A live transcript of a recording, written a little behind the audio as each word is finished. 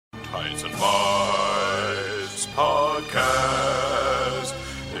Tights and Fights podcast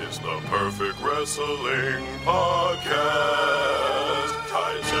is the perfect wrestling podcast.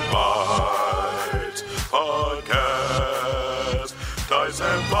 Tights and Fights podcast. Tights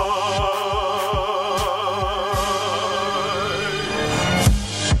and Fights.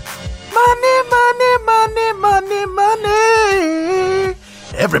 Money, money, money, money, money.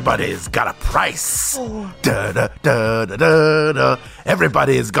 Everybody's got a price. Da, da, da, da, da, da.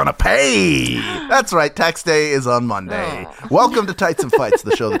 Everybody's gonna pay. That's right, tax day is on Monday. Welcome to Tights and Fights,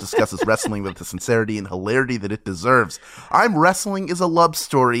 the show that discusses wrestling with the sincerity and hilarity that it deserves. I'm Wrestling is a Love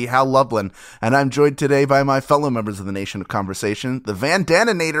Story, Hal Lublin, and I'm joined today by my fellow members of the Nation of Conversation, the Van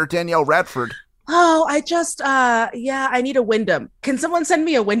Daninator, Danielle Radford. Oh, I need a Wyndham. Can someone send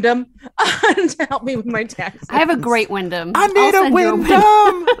me a Wyndham to help me with my taxes? I have a great Wyndham. I need a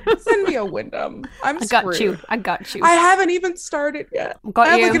Wyndham. Send me a Wyndham. I got you. I got you. I haven't even started yet. I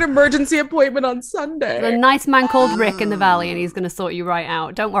have like an emergency appointment on Sunday. There's a nice man called Rick in the Valley, and he's going to sort you right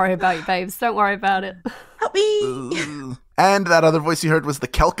out. Don't worry about it, babes. Don't worry about it. Help me. And that other voice you heard was the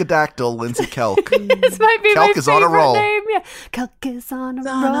Kelkadactyl, Lindsay Kelk. This might be Kelk my is on a favorite roll. name. Yeah. Kelk is on a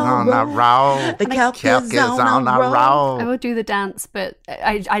roll. On a roll. The Kelk is on a roll. I will do the dance, but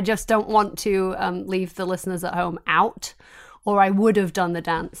I just don't want to leave the listeners at home out, or I would have done the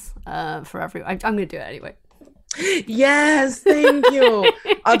dance for everyone. I'm going to do it anyway. Yes, thank you.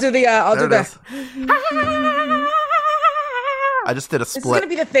 I'll do the. I just did a This is split. going to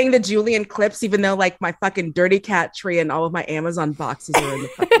be the thing that Julian clips, even though like my fucking dirty cat tree and all of my Amazon boxes are in the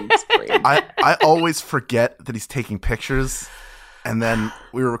fucking screen. I always forget that he's taking pictures. And then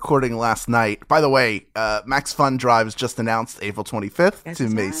we were recording last night. By the way, Max Fun Drive is just announced April 25th to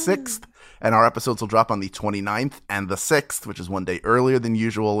May 6th. And our episodes will drop on the 29th and the 6th, which is one day earlier than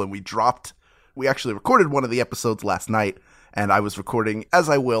usual. And we actually recorded one of the episodes last night. And I was recording, as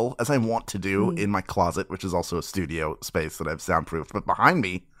I want to do, in my closet, which is also a studio space that I've soundproofed. But behind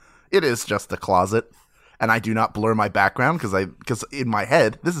me, it is just a closet. And I do not blur my background because in my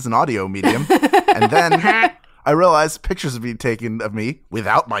head, this is an audio medium. And then I realized pictures are being taken of me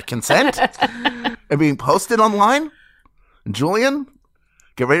without my consent and being posted online. And Julian,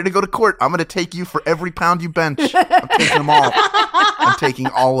 get ready to go to court. I'm going to take you for every pound you bench. I'm taking them all. I'm taking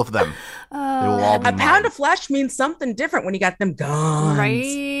all of them. They will all be A mine. pound of flesh means something different when you got them guns.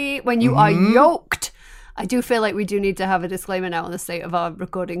 Right? When you are yoked. I do feel like we do need to have a disclaimer now on the state of our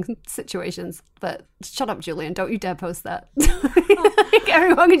recording situations. But shut up, Julian. Don't you dare post that. Like,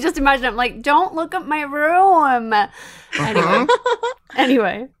 everyone can just imagine. I'm like, don't look at my room.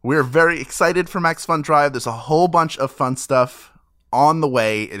 Anyway. We're very excited for Max Fun Drive. There's a whole bunch of fun stuff on the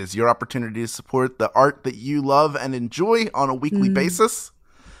way. It is your opportunity to support the art that you love and enjoy on a weekly basis.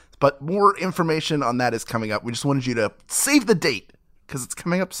 But more information on that is coming up. We just wanted you to save the date because it's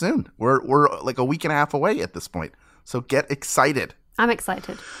coming up soon. We're like a week and a half away at this point. So get excited. I'm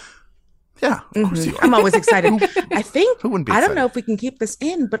excited. Yeah, of course you are. I'm always excited. I think, Who wouldn't be I don't know excited? if we can keep this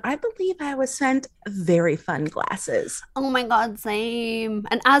in, but I believe I was sent very fun glasses. Oh my God, same.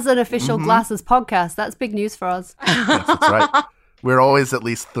 And as an official Glasses podcast, that's big news for us. Yes, that's right. We're always at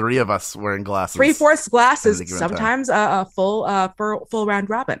least three of us wearing glasses. 3/4 glasses, At any given sometimes a full round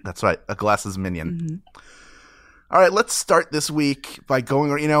robin. That's right. A glasses minion. All right, let's start this week by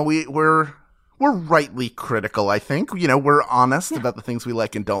going, we're rightly critical, I think. We're honest about the things we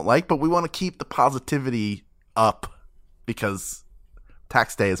like and don't like, but we want to keep the positivity up because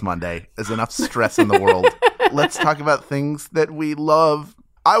tax day is Monday. There's enough stress in the world. Let's talk about things that we love.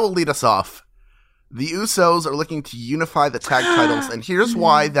 I will lead us off. The Usos are looking to unify the tag titles, and here's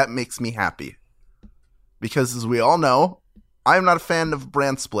why that makes me happy. Because as we all know, I'm not a fan of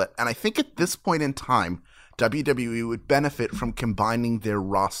brand split, and I think at this point in time, WWE would benefit from combining their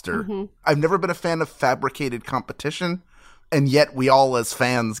roster. I've never been a fan of fabricated competition, and yet we all as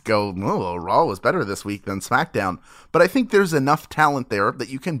fans go, oh, Raw was better this week than SmackDown. But I think there's enough talent there that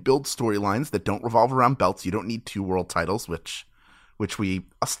you can build storylines that don't revolve around belts. You don't need 2 world titles, which we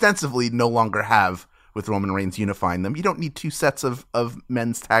ostensibly no longer have with Roman Reigns unifying them. You don't need 2 sets of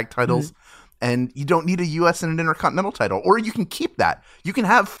men's tag titles. And you don't need a U.S. and an Intercontinental title. Or you can keep that. You can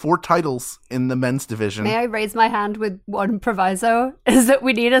have 4 titles in the men's division. May I raise my hand with one proviso? Is that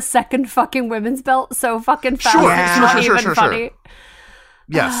we need a second fucking women's belt so fucking fast it's not even funny.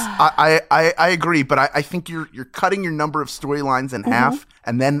 Yes, I agree, but I think you're cutting your number of storylines in half,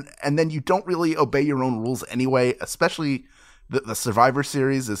 and then you don't really obey your own rules anyway. Especially the Survivor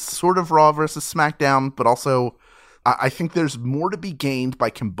Series is sort of Raw versus SmackDown, but also I think there's more to be gained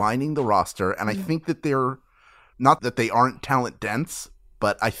by combining the roster, and I think that they're not that they aren't talent dense,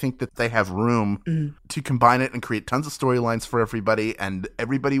 but I think that they have room to combine it and create tons of storylines for everybody, and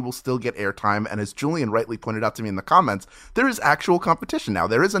everybody will still get airtime. And as Julian rightly pointed out to me in the comments, there is actual competition now.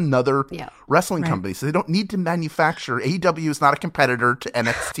 There is another wrestling company, so they don't need to manufacture. AEW is not a competitor to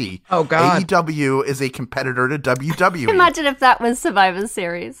NXT. Oh, God. AEW is a competitor to WWE. Imagine if that was Survivor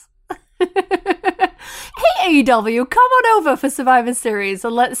Series. Hey AEW, come on over for Survivor Series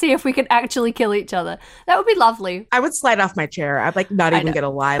and let's see if we can actually kill each other. That would be lovely. I would slide off my chair. I'd like not even get a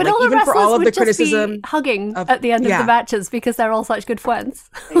lie. But like all the even for wrestlers all of would the just criticism be hugging at the end of the matches because they're all such good friends.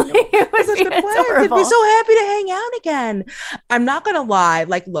 Such good friends. They'd be so happy to hang out again. I'm not gonna lie.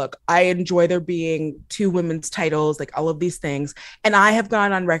 Like, look, I enjoy there being 2 women's titles, like all of these things, and I have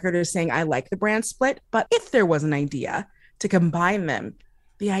gone on record as saying I like the brand split. But if there was an idea to combine them,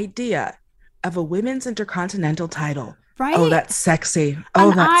 the idea of a women's intercontinental title. Right. Oh, that's sexy.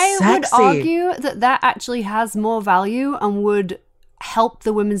 Oh, that's sexy. I would argue that actually has more value and would help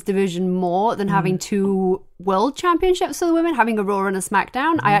the women's division more than having 2 world championships for the women, having a Raw and a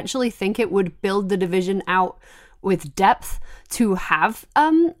SmackDown. I actually think it would build the division out with depth to have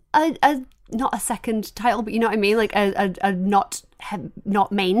a not a second title, but you know what I mean? Like a not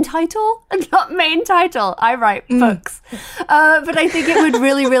main title? Not main title. I write books. But I think it would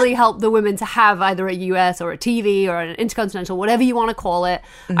really, really help the women to have either a US or a TV or an intercontinental, whatever you want to call it.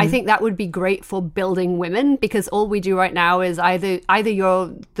 I think that would be great for building women, because all we do right now is either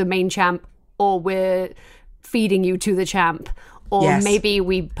you're the main champ or we're feeding you to the champ. Or maybe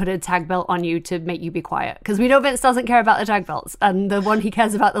we put a tag belt on you to make you be quiet. Because we know Vince doesn't care about the tag belts. And the one he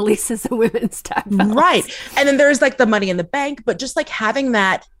cares about the least is the women's tag belts. Right. And then there's like the Money in the Bank. But just like having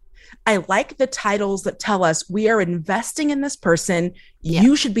that, I like the titles that tell us we are investing in this person.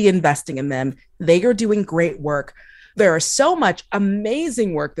 You should be investing in them. They are doing great work. There is so much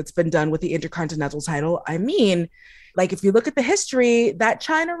amazing work that's been done with the Intercontinental title. I mean, like, if you look at the history, that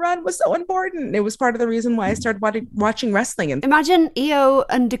China run was so important. It was part of the reason why I started watching wrestling. And imagine Io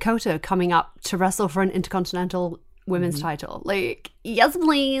and Dakota coming up to wrestle for an Intercontinental women's title. Like, yes,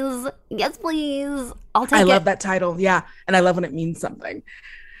 please. Yes, please. I'll take it. I love that title. Yeah. And I love when it means something.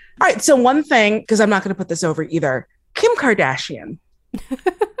 All right. So one thing, because I'm not going to put this over either, Kim Kardashian.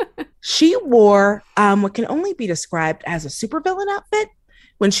 She wore what can only be described as a supervillain outfit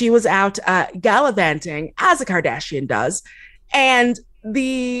when she was out gallivanting, as a Kardashian does. And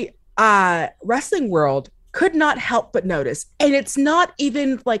the wrestling world could not help but notice. And it's not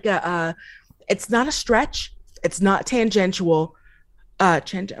even like it's not a stretch. It's not tangential.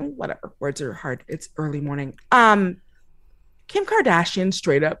 Whatever, words are hard. It's early morning. Kim Kardashian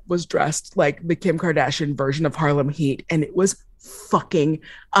straight up was dressed like the Kim Kardashian version of Harlem Heat. And it was fucking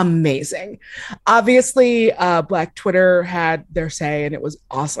amazing. Obviously, Black Twitter had their say and it was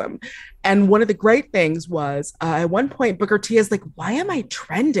awesome. And one of the great things was at one point, Booker T is like, why am I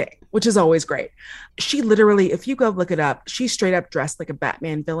trending? Which is always great. She literally, if you go look it up, she straight up dressed like a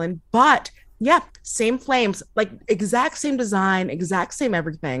Batman villain. But yeah, same flames, like exact same design, exact same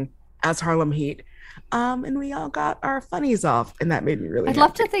everything as Harlem Heat. And we all got our funnies off, and that made me really I'd happy.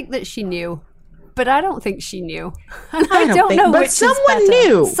 love to think that she knew, but I don't think she knew. And I don't know but which someone is better.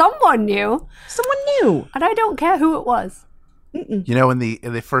 knew. Someone knew. Someone knew. And I don't care who it was. You know, in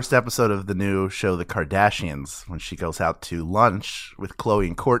the first episode of the new show, The Kardashians, when she goes out to lunch with Khloe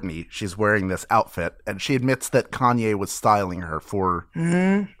and Kourtney, she's wearing this outfit, and she admits that Kanye was styling her for,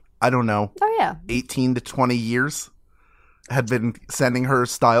 I don't know, 18 to 20 years. Had been sending her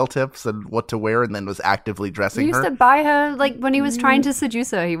style tips and what to wear, and then was actively dressing her. He used to buy her, like, when he was trying to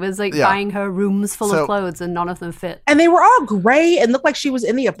seduce her, he was, like, buying her rooms full of clothes, and none of them fit. And they were all gray and looked like she was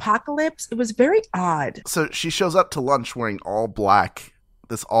in the apocalypse. It was very odd. So she shows up to lunch wearing all black,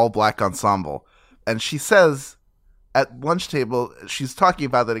 this all black ensemble. And she says at lunch table, she's talking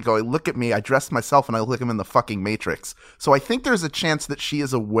about that and going, look at me, I dressed myself and I look like I'm in the fucking Matrix. So I think there's a chance that she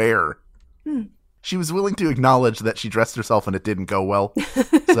is aware. She was willing to acknowledge that she dressed herself and it didn't go well.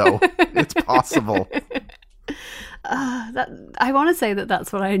 So it's possible. I want to say that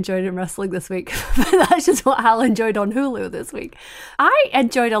that's what I enjoyed in wrestling this week. But that's just what Hal enjoyed on Hulu this week. I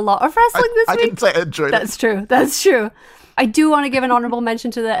enjoyed a lot of wrestling this week. I didn't say I enjoyed it. That's true. That's true. I do want to give an honorable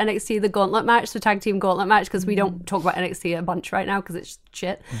mention to the NXT, the Gauntlet match, the tag team Gauntlet match, because we don't talk about NXT a bunch right now because it's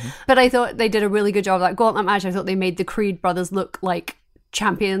shit. But I thought they did a really good job of that Gauntlet match. I thought they made the Creed brothers look like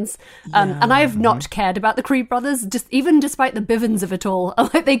champions, and I have not cared about the Creed brothers, just even despite the Bivens of it all.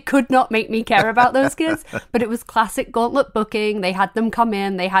 Like, they could not make me care about those kids, but it was classic Gauntlet booking. They had them come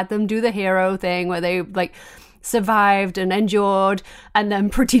in, they had them do the hero thing where they, like, survived and endured, and then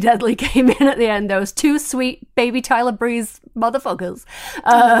Pretty Deadly came in at the end. Those two sweet baby Tyler Breeze motherfuckers.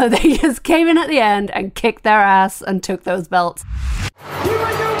 They just came in at the end and kicked their ass and took those belts. Here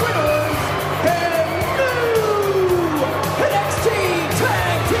are your winners and new NXT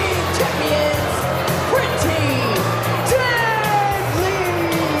Tag Team Champions, Pretty Deadly.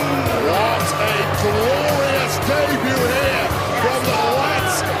 What a glorious debut here from the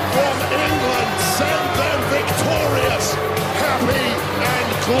lads from England. Send them victorious, happy and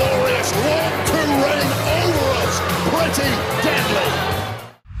glorious. Long to reign over us, Pretty Deadly.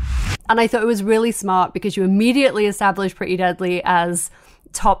 And I thought it was really smart because you immediately established Pretty Deadly as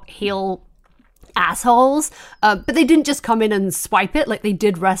top heel assholes, but they didn't just come in and swipe it. Like, they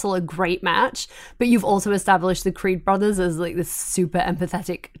did wrestle a great match, but you've also established the Creed brothers as like this super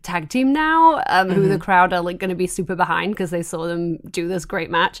empathetic tag team now, who the crowd are like going to be super behind because they saw them do this great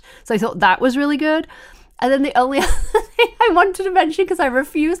match. So I thought that was really good. And then the only other thing I wanted to mention, because I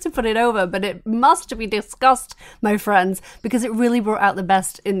refuse to put it over, but it must be discussed, my friends, because it really brought out the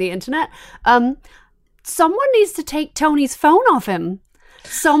best in the internet. Someone needs to take Tony's phone off him.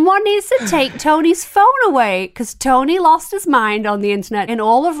 Someone needs to take Tony's phone away, because Tony lost his mind on the internet, and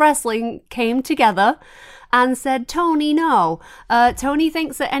all of wrestling came together and said, Tony, no. Tony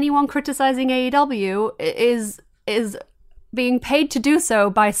thinks that anyone criticizing AEW is being paid to do so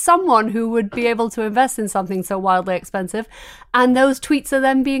by someone who would be able to invest in something so wildly expensive. And those tweets are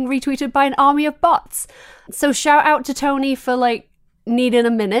then being retweeted by an army of bots. So shout out to Tony for like needing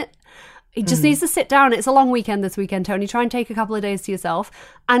a minute. He just needs to sit down. It's a long weekend this weekend, Tony. Try and take a couple of days to yourself.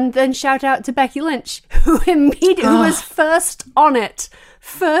 And then shout out to Becky Lynch, who was first on it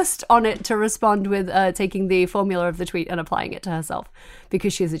to respond with taking the formula of the tweet and applying it to herself,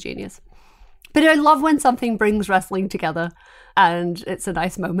 because she's a genius. But I love when something brings wrestling together, and it's a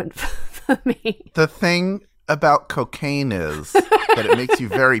nice moment for me. The thing about cocaine is that it makes you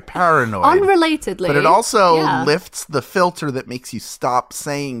very paranoid. Unrelatedly. But it also lifts the filter that makes you stop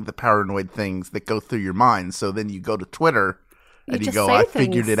saying the paranoid things that go through your mind. So then you go to Twitter and you go, I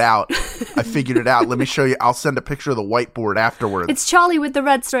figured it out. I figured it out. Let me show you. I'll send a picture of the whiteboard afterwards. It's Charlie with the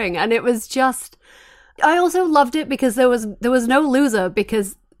red string, and it was just... I also loved it because there was no loser,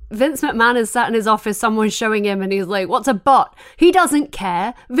 because Vince McMahon is sat in his office, someone's showing him, and he's like, what's a bot? He doesn't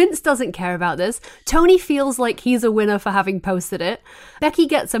care. Vince doesn't care about this. Tony feels like he's a winner for having posted it. Becky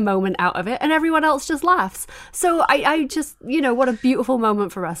gets a moment out of it, and everyone else just laughs. So I just, what a beautiful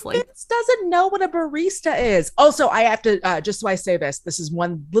moment for wrestling. Vince doesn't know what a barista is. Also, I have to, just so I say this is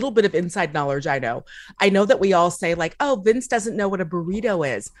one little bit of inside knowledge I know. I know that we all say like, oh, Vince doesn't know what a burrito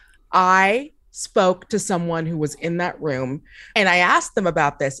is. I spoke to someone who was in that room and I asked them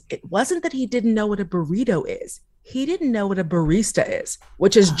about this. It wasn't that he didn't know what a burrito is. He didn't know what a barista is,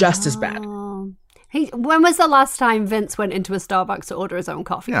 which is just as bad. When was the last time Vince went into a Starbucks to order his own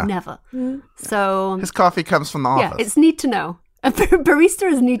coffee? Yeah. Never. So his coffee comes from the office. Yeah, it's need to know. A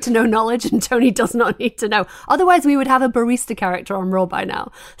barista is need to know knowledge, and Tony does not need to know. Otherwise, we would have a barista character on Raw by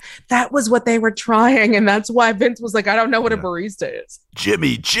now. That was what they were trying, and that's why Vince was like, I don't know what a barista is.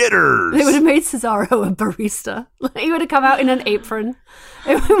 Jimmy Jitters. They would have made Cesaro a barista. He would have come out in an apron.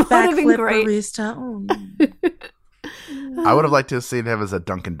 It would have been great. Barista. Oh. I would have liked to have seen him as a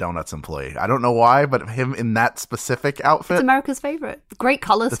Dunkin' Donuts employee. I don't know why, but him in that specific outfit. It's America's favorite. Great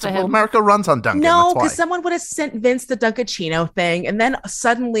colors for him. Well, America runs on Dunkin'. No, because someone would have sent Vince the Dunkachino thing, and then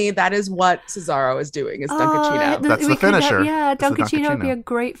suddenly that is what Cesaro is doing, is Dunkachino. That's the finisher. Dunkachino would be a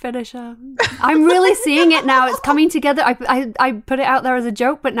great finisher. I'm really seeing it now. It's coming together. I put it out there as a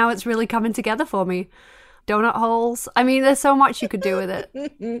joke, but now it's really coming together for me. Donut holes. I mean, there's so much you could do with it.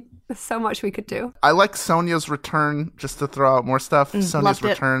 There's so much we could do. I like Sonya's return, just to throw out more stuff. Sonya's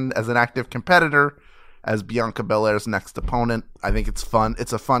return as an active competitor, as Bianca Belair's next opponent. I think it's fun.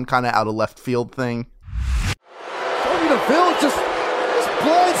 It's a fun kind of out of left field thing. Sonya Deville just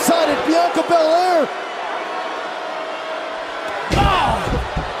blindsided Bianca Belair.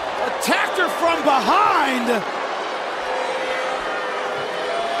 Oh! Attacked her from behind.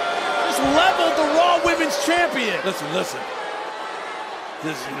 Leveled the Raw Women's Champion. Listen.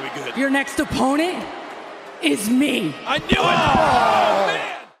 This is going to be good. Your next opponent is me. I knew it. Oh,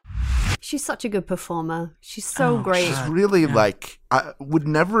 man. She's such a good performer. She's so great. She's really I would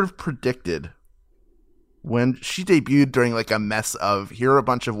never have predicted when she debuted during like a mess of, here are a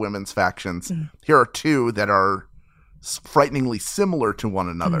bunch of women's factions. Here are two that are frighteningly similar to one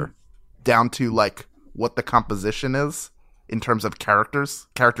another, down to like what the composition is. In terms of character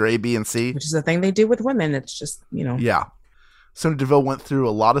A, B, and C. Which is the thing they do with women. It's just, Yeah. Sonya Deville went through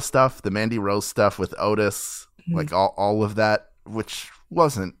a lot of stuff, the Mandy Rose stuff with Otis, like all of that, which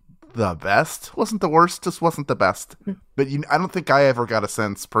wasn't the best. Wasn't the worst, just wasn't the best. But I don't think I ever got a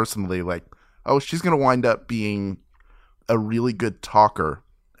sense personally like, oh, she's going to wind up being a really good talker,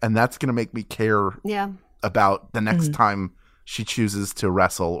 and that's going to make me care about the next time she chooses to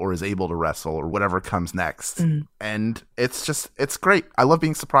wrestle or is able to wrestle or whatever comes next. And it's great. I love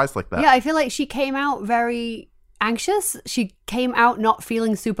being surprised like that. Yeah, I feel like she came out very anxious. She came out not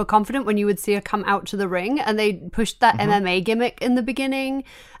feeling super confident when you would see her come out to the ring, and they pushed that MMA gimmick in the beginning.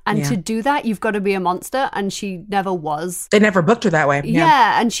 And to do that, you've got to be a monster, and she never was. They never booked her that way.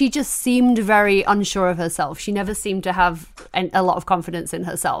 Yeah, and she just seemed very unsure of herself. She never seemed to have a lot of confidence in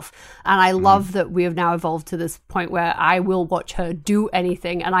herself. And I love that we have now evolved to this point where I will watch her do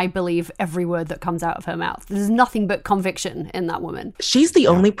anything, and I believe every word that comes out of her mouth. There's nothing but conviction in that woman. She's the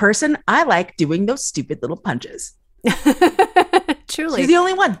only person I like doing those stupid little punches. Truly. She's the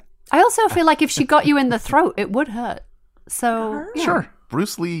only one. I also feel like if she got you in the throat, it would hurt. So, yeah. Sure.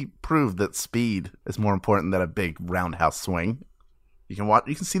 Bruce Lee proved that speed is more important than a big roundhouse swing. You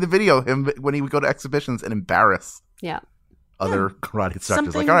can see the video of him when he would go to exhibitions and embarrass other karate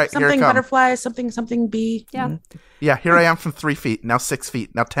instructors. Like, all right, here I something come. Butterfly, something B. Yeah. Yeah, here I am from 3 feet, now 6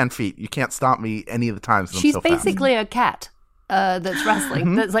 feet, now 10 feet. You can't stop me any of the times. She's I'm so basically a cat that's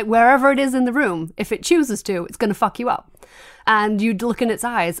wrestling. That's like wherever it is in the room, if it chooses to, it's going to fuck you up. And you'd look in its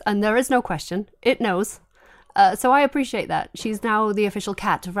eyes, and there is no question. It knows. So I appreciate that. She's now the official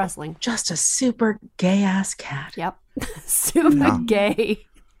cat of wrestling. Just a super gay ass cat. Yep. Super gay.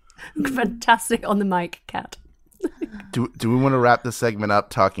 Fantastic on the mic cat. Do we want to wrap this segment up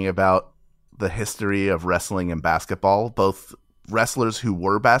talking about the history of wrestling and basketball? Both wrestlers who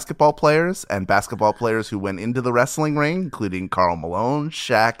were basketball players and basketball players who went into the wrestling ring, including Karl Malone,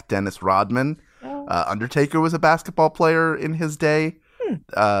 Shaq, Dennis Rodman. Undertaker was a basketball player in his day.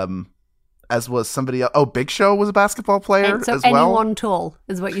 As was somebody else. Oh, Big Show was a basketball player and so as well. Anyone tall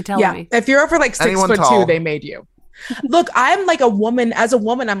is what you're telling me. If you're over like 6'2", tall. they made you. Look, I'm like a woman. As a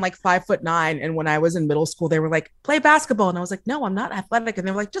woman, I'm like 5'9". And when I was in middle school, they were like, play basketball. And I was like, no, I'm not athletic. And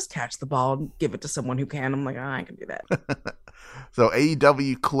they were like, just catch the ball and give it to someone who can. I'm like, oh, I can do that. So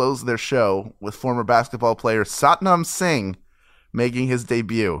AEW closed their show with former basketball player Satnam Singh making his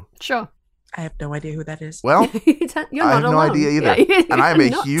debut. Sure. I have no idea who that is. Well, You're I have not no alone. idea either. Yeah, and I'm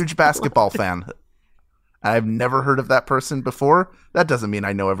a not. huge basketball fan. I've never heard of that person before. That doesn't mean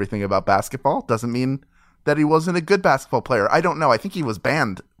I know everything about basketball. Doesn't mean that he wasn't a good basketball player. I don't know. I think he was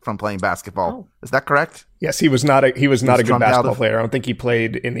banned from playing basketball. Oh. Is that correct? Yes, he was not a good drummed out basketball of- player. I don't think he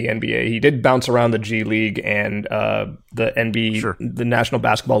played in the NBA. He did bounce around the G League and the NB, Sure. the National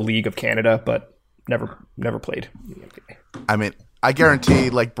Basketball League of Canada, but never played in the NBA. I mean, I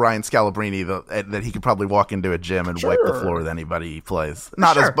guarantee, like Brian Scalabrine, that he could probably walk into a gym and wipe the floor with anybody he plays.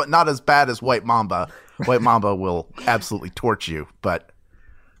 Not as bad as White Mamba. White Mamba will absolutely torch you, but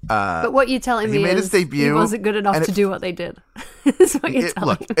what you're telling he me made is his debut, he wasn't good enough and to do what they did. Is what you're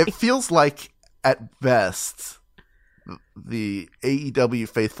telling me. It feels like at best the AEW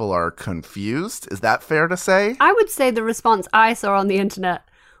faithful are confused. Is that fair to say? I would say the response I saw on the internet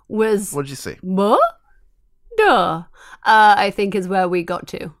was, What did you see? "What? Duh." I think is where we got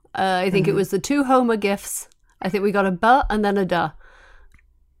to. I think it was the two Homer gifs. I think we got a "but" and then a "duh."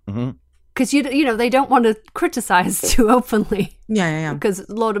 Because you know they don't want to criticize too openly. Yeah. Because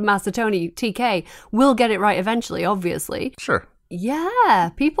Lord of Master Tony TK will get it right eventually, obviously. Sure. Yeah,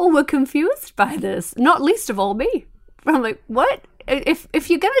 people were confused by this. Not least of all me. I'm like, what? If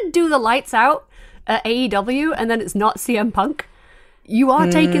you're gonna do the lights out at AEW and then it's not CM Punk, you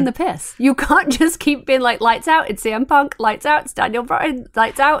are taking the piss. You can't just keep being like, lights out, it's CM Punk, lights out, it's Daniel Bryan,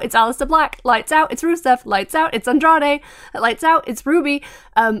 lights out, it's Aleister Black, lights out, it's Rusev, lights out, it's Andrade, lights out, it's Ruby,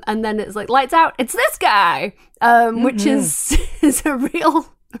 and then it's like, lights out, it's this guy, which is a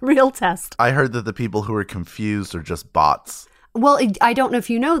real test. I heard that the people who are confused are just bots. Well, I don't know if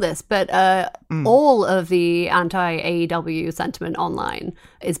you know this, but all of the anti-AEW sentiment online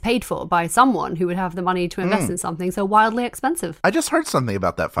is paid for by someone who would have the money to invest in something so wildly expensive. I just heard something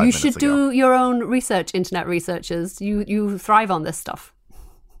about that 5 You minutes should ago. do your own research, internet researchers. You thrive on this stuff.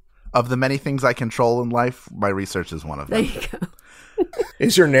 Of the many things I control in life, my research is one of There them. you go.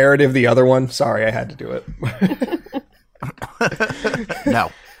 Is your narrative the other one? Sorry, I had to do it.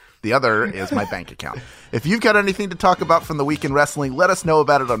 No. The other is my bank account. If you've got anything to talk about from the week in wrestling, let us know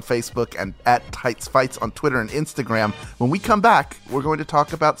about it on Facebook and at Tights Fights on Twitter and Instagram. When we come back, we're going to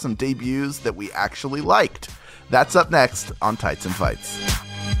talk about some debuts that we actually liked. That's up next on Tights and Fights.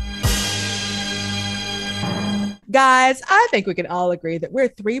 Guys, I think we can all agree that we're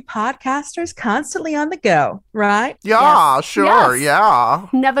three podcasters constantly on the go, right? Yeah, Yes. sure, Yes. yeah.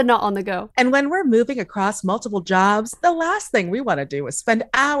 Never not on the go. And when we're moving across multiple jobs, the last thing we want to do is spend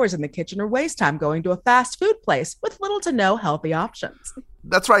hours in the kitchen or waste time going to a fast food place with little to no healthy options.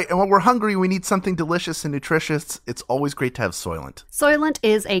 That's right. And when we're hungry, we need something delicious and nutritious. It's always great to have Soylent. Soylent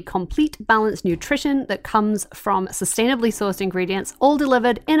is a complete balanced nutrition that comes from sustainably sourced ingredients, all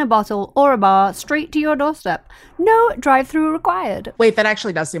delivered in a bottle or a bar straight to your doorstep. No drive-through required. Wait, that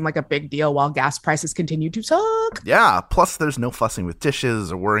actually does seem like a big deal while gas prices continue to suck. Yeah, plus there's no fussing with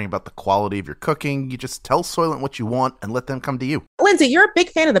dishes or worrying about the quality of your cooking. You just tell Soylent what you want and let them come to you. Lindsay, you're a big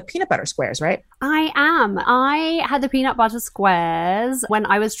fan of the peanut butter squares, right? I am. I had the peanut butter squares when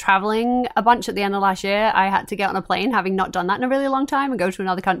I was traveling a bunch at the end of last year. I had to get on a plane, having not done that in a really long time, and go to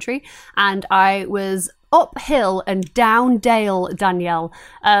another country. And I was uphill and down dale, Danielle,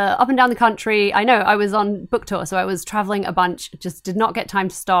 up and down the country. I know I was on book tour, so I was traveling a bunch, just did not get time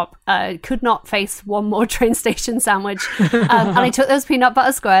to stop, could not face one more train station sandwich. And I took those peanut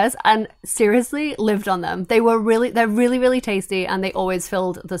butter squares and seriously lived on them. They're really, really tasty, and they always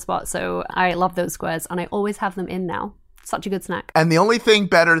filled the spot. So I love those squares, and I always have them in now. Such a good snack. And the only thing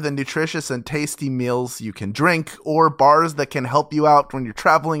better than nutritious and tasty meals you can drink or bars that can help you out when you're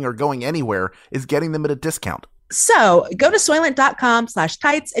traveling or going anywhere is getting them at a discount. So go to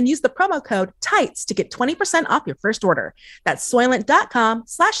Soylent.com/tights and use the promo code TIGHTS to get 20% off your first order. That's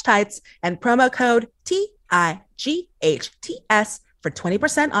Soylent.com/tights and promo code TIGHTS for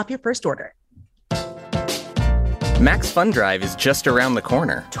 20% off your first order. Max Fun Drive is just around the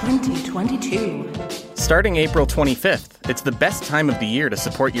corner. 2022. Starting April 25th, it's the best time of the year to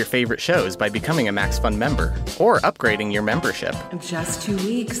support your favorite shows by becoming a Max Fun member or upgrading your membership. Just 2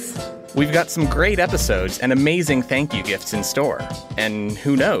 weeks. We've got some great episodes and amazing thank you gifts in store. And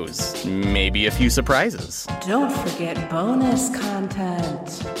who knows, maybe a few surprises. Don't forget bonus content.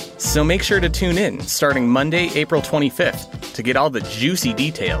 So make sure to tune in starting Monday, April 25th to get all the juicy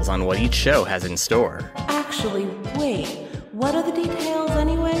details on what each show has in store. Actually, wait. What are the details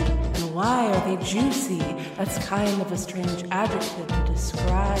anyway? And why are they juicy? That's kind of a strange adjective to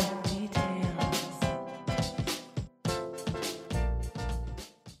describe details.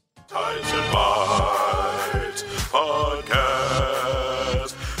 Tights and Bites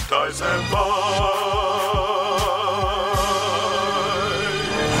Podcast. Tights and Bites.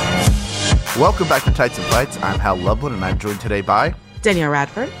 Welcome back to Tights and Bites. I'm Hal Lublin, and I'm joined today by Danielle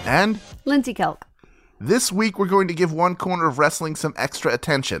Radford. and Lindsay Kelk. this week we're going to give one corner of wrestling some extra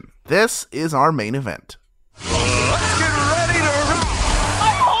attention. This is our main event. Let's get ready to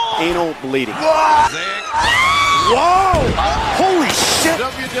rock. Anal bleeding. Whoa! Holy shit!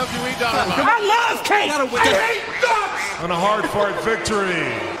 WWE Dynamite. I love cake. I hate nuts! On a hard fought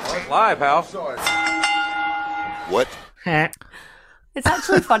victory. Live, Hal. What? It's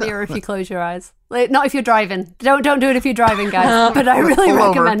actually funnier if you close your eyes. Like, not if you're driving. Don't do it if you're driving, guys. But I really Pull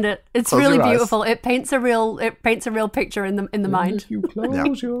over. recommend it. It's Close really your eyes. beautiful. It paints a real picture in the mind. You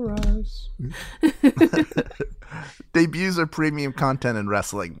close your eyes. Debuts are premium content in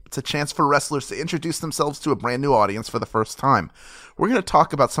wrestling. It's a chance for wrestlers to introduce themselves to a brand new audience for the first time. We're going to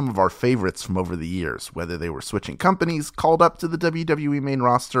talk about some of our favorites from over the years, whether they were switching companies, called up to the WWE main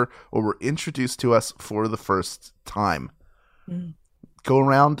roster, or were introduced to us for the first time. Go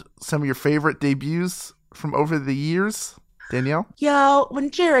around some of your favorite debuts from over the years. Danielle? Yo, when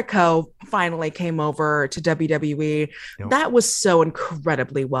Jericho finally came over to WWE, that was so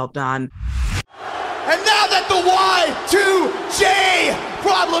incredibly well done. And now that the Y2J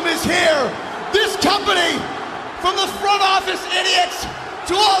problem is here, this company, from the front office idiots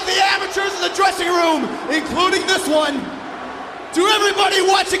to all the amateurs in the dressing room, including this one, to everybody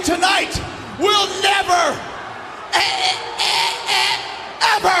watching tonight, will never,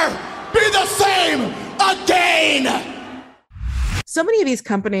 ever be the same again. So many of these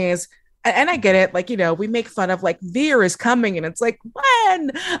companies, and I get it, like, you know, we make fun of like Veer is coming and it's like,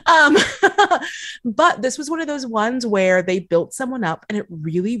 when? But this was one of those ones where they built someone up and it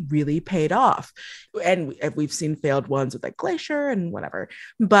really, really paid off. And we've seen failed ones with like Glacier and whatever.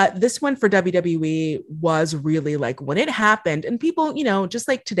 But this one for WWE was really like when it happened, and people, you know, just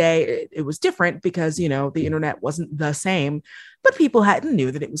like today, it was different because, you know, the internet wasn't the same, but people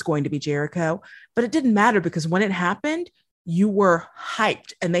knew that it was going to be Jericho. But it didn't matter because when it happened, you were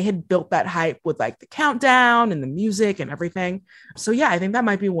hyped, and they had built that hype with like the countdown and the music and everything. So yeah, I think that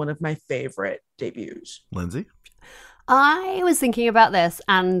might be one of my favorite debuts. Lindsay? I was thinking about this,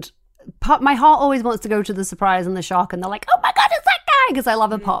 and my heart always wants to go to the surprise and the shock, and they're like, oh my God, it's that guy, because I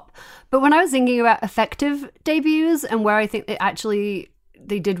love a pop. But when I was thinking about effective debuts and where I think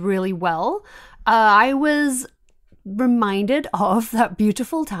they did really well, I was reminded of that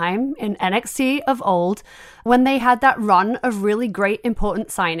beautiful time in NXT of old when they had that run of really great, important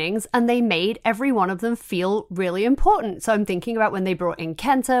signings and they made every one of them feel really important. So I'm thinking about when they brought in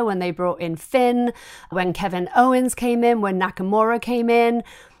Kenta, when they brought in Finn, when Kevin Owens came in, when Nakamura came in.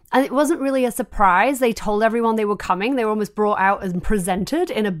 And it wasn't really a surprise. They told everyone they were coming. They were almost brought out and presented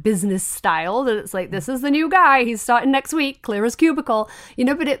in a business style that it's like, this is the new guy. He's starting next week, clear as cubicle. You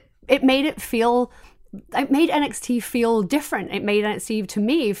know, but it made it made NXT feel different. It made NXT, to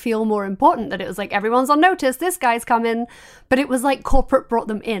me, feel more important, that it was like, everyone's on notice, this guy's coming. But it was like corporate brought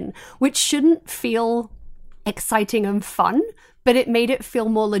them in, which shouldn't feel exciting and fun, but it made it feel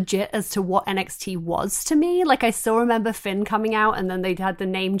more legit as to what NXT was to me. Like, I still remember Finn coming out and then they'd had the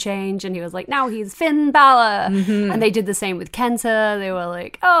name change and he was like, now he's Finn Balor. And they did the same with Kenta. They were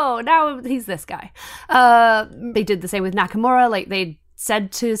like, oh, now he's this guy. They did the same with Nakamura. Like, they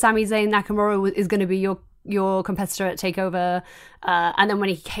said to Sami Zayn, Nakamura is going to be your competitor at TakeOver. And then when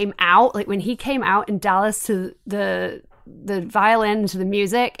he came out in Dallas to the violin, to the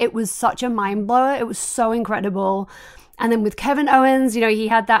music, it was such a mind blower. It was so incredible. And then with Kevin Owens, you know, he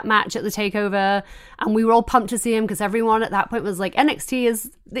had that match at the TakeOver and we were all pumped to see him because everyone at that point was like, NXT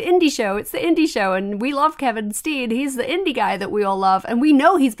is the indie show. It's the indie show. And we love Kevin Steen. He's the indie guy that we all love. And we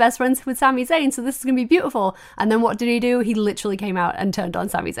know he's best friends with Sami Zayn. So this is going to be beautiful. And then what did he do? He literally came out and turned on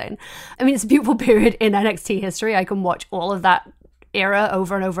Sami Zayn. I mean, it's a beautiful period in NXT history. I can watch all of that era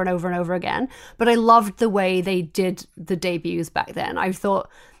over and over and over and over again. But I loved the way they did the debuts back then. I thought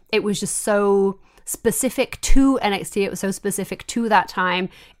it was just so specific to NXT. It was so specific to that time.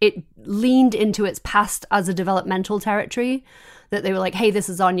 It leaned into its past as a developmental territory, that they were like, hey, this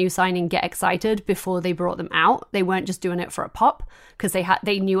is our new signing, get excited, before they brought them out. They weren't just doing it for a pop, because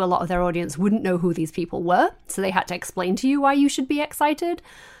they knew a lot of their audience wouldn't know who these people were. So they had to explain to you why you should be excited.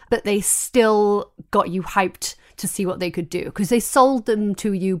 But they still got you hyped to see what they could do, because they sold them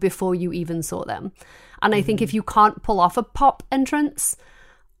to you before you even saw them. And I think if you can't pull off a pop entrance,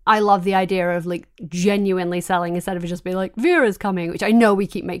 I love the idea of like genuinely selling instead of just being like, Vera's coming, which I know we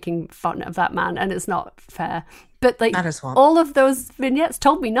keep making fun of that man and it's not fair. But like all of those vignettes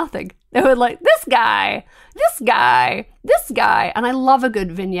told me nothing. They were like, this guy, this guy, this guy. And I love a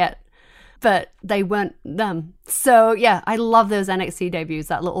good vignette, but they weren't them. So yeah, I love those NXT debuts,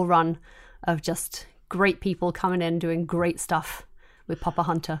 that little run of just great people coming in doing great stuff with Papa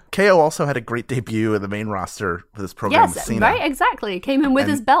Hunter. KO also had a great debut in the main roster for this program. Yes, right, exactly. Came in with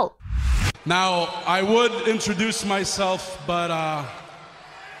his belt. Now, I would introduce myself, but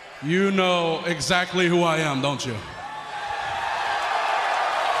you know exactly who I am, don't you?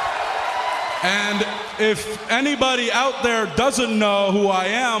 And if anybody out there doesn't know who I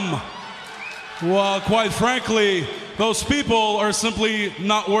am, well, quite frankly, those people are simply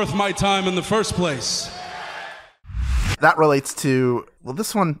not worth my time in the first place. That relates to, well,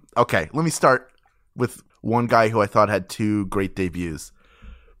 this one, okay, let me start with one guy who I thought had two great debuts.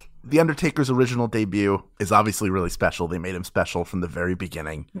 The Undertaker's original debut is obviously really special. They made him special from the very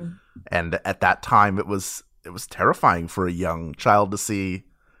beginning. And at that time, it was terrifying for a young child to see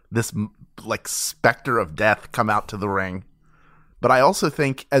this like specter of death come out to the ring. But I also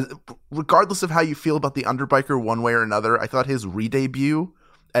think, regardless of how you feel about the Underbiker one way or another, I thought his re-debut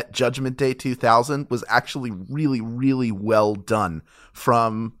at Judgment Day 2000 was actually really, really well done,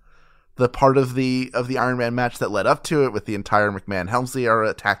 from the part of the Iron Man match that led up to it, with the entire McMahon Helmsley era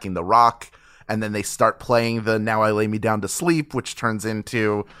attacking The Rock, and then they start playing the Now I Lay Me Down to Sleep, which turns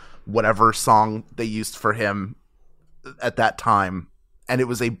into whatever song they used for him at that time. And it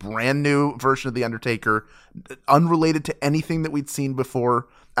was a brand new version of The Undertaker, unrelated to anything that we'd seen before,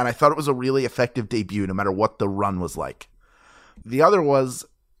 and I thought it was a really effective debut no matter what the run was like. The other was,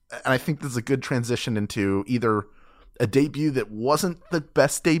 and I think this is a good transition into either a debut that wasn't the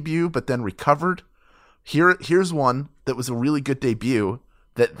best debut, but then recovered. Here's one that was a really good debut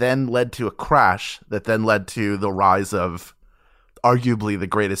that then led to a crash that then led to the rise of arguably the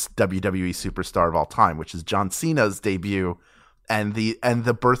greatest WWE superstar of all time, which is John Cena's debut and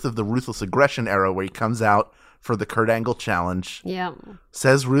the birth of the Ruthless Aggression era, where he comes out for the Kurt Angle challenge. Yeah.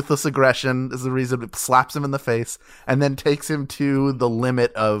 Says ruthless aggression is the reason, it slaps him in the face, and then takes him to the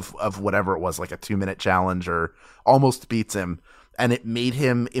limit of whatever it was, like a 2-minute challenge, or almost beats him. And it made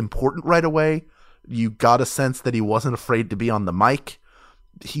him important right away. You got a sense that he wasn't afraid to be on the mic.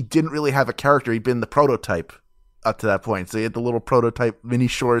 He didn't really have a character. He'd been the prototype up to that point. So he had the little prototype mini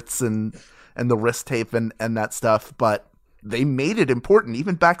shorts and the wrist tape and that stuff. But they made it important,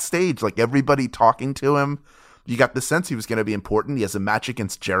 even backstage. Like, everybody talking to him, you got the sense he was going to be important. He has a match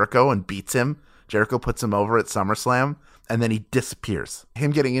against Jericho and beats him. Jericho puts him over at SummerSlam. and then he disappears.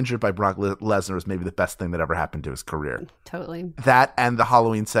 Him getting injured by Brock Lesnar was maybe the best thing that ever happened to his career. Totally. That and the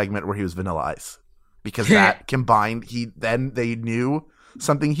Halloween segment where he was Vanilla Ice. Because that combined, they knew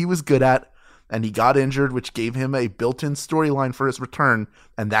something he was good at, and he got injured, which gave him a built-in storyline for his return,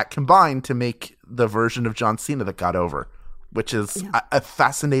 and that combined to make the version of John Cena that got over, which is a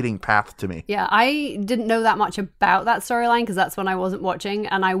fascinating path to me. Yeah, I didn't know that much about that storyline because that's when I wasn't watching.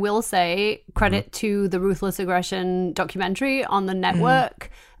 And I will say credit to the Ruthless Aggression documentary on the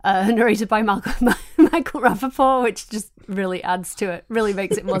network, narrated by Michael Rapaport, which just really adds to it, really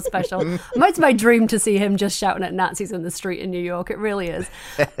makes it more special. It's my dream to see him just shouting at Nazis in the street in New York. It really is.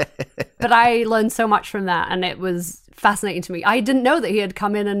 But I learned so much from that, and it was fascinating to me. I didn't know that he had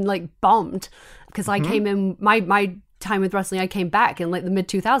come in and like bombed because I came in, my time with wrestling, I came back in like the mid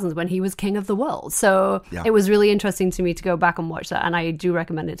 2000s when he was king of the world. So it was really interesting to me to go back and watch that, and I do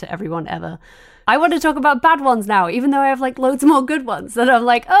recommend it to everyone ever. I want to talk about bad ones now, even though I have like loads more good ones that I'm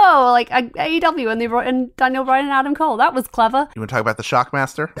like, oh, like AEW when they brought in Daniel Bryan and Adam Cole. That was clever. You want to talk about the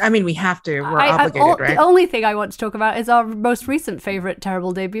Shockmaster? I mean, we have to. We're obligated, right? The only thing I want to talk about is our most recent favorite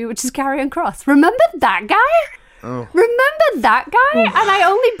terrible debut, which is Karrion Kross. Remember that guy? Oh. Remember that guy? And I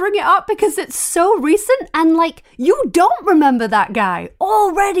only bring it up because it's so recent and like you don't remember that guy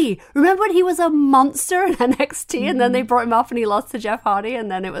already. Remember when he was a monster in NXT and then they brought him off and he lost to Jeff Hardy and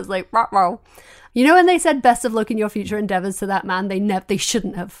then it was like, ruh-roh. You know when they said best of luck in your future endeavors to that man, they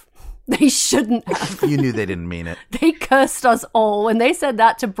shouldn't have. They shouldn't have. You knew they didn't mean it. They cursed us all when they said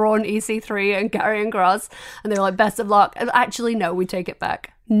that to Braun, EC3 and Karrion Kross and they were like, best of luck. Actually, no, we take it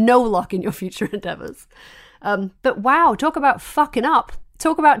back. No luck in your future endeavors. But wow, talk about fucking up.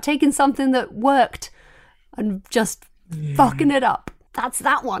 Talk about taking something that worked and just fucking it up. That's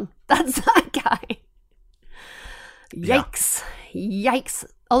that one. That's that guy. Yikes. Yeah. Yikes.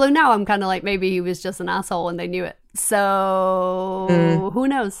 Although now I'm kind of like, maybe he was just an asshole and they knew it. So who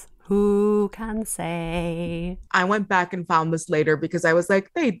knows? Who can say? I went back and found this later because I was like,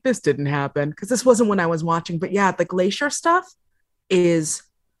 hey, this didn't happen. Because this wasn't when I was watching. But yeah, the Glacier stuff is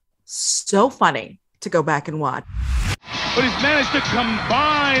so funny to go back and watch. But he's managed to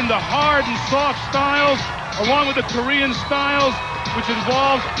combine the hard and soft styles along with the Korean styles, which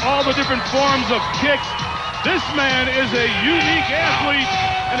involves all the different forms of kicks. This man is a unique athlete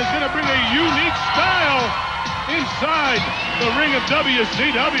and is going to bring a unique style inside the ring of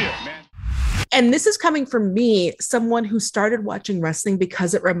WCW. And this is coming from me, someone who started watching wrestling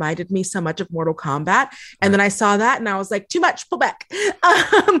because it reminded me so much of Mortal Kombat. And then I saw that and I was like, too much, pull back.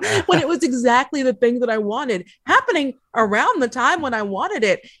 When it was exactly the thing that I wanted happening around the time when I wanted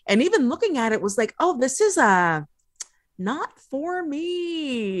it. And even looking at it was like, oh, this is not for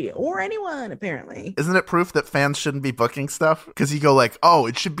me or anyone, apparently. Isn't it proof that fans shouldn't be booking stuff? Because you go like, oh,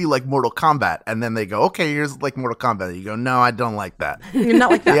 it should be like Mortal Kombat. And then they go, okay, here's like Mortal Kombat. And you go, no, I don't like that.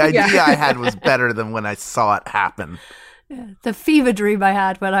 Not like that. The idea I had was better than when I saw it happen. Yeah, the fever dream I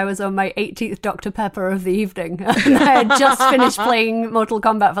had when I was on my 18th Dr. Pepper of the evening. And I had just finished playing Mortal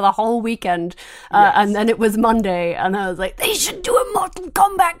Kombat for the whole weekend. And then it was Monday. And I was like, they should do a Mortal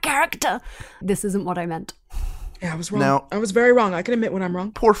Kombat character. This isn't what I meant. Yeah, I was wrong. Now, I was very wrong. I can admit when I'm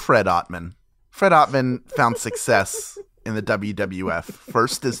wrong. Poor Fred Ottman. Fred Ottman found success in the WWF.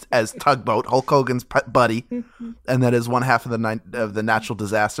 First as Tugboat, Hulk Hogan's buddy, and then as one half of the Natural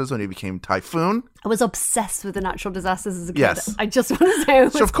Disasters when he became Typhoon. I was obsessed with the Natural Disasters as a kid. Yes. I just want to say I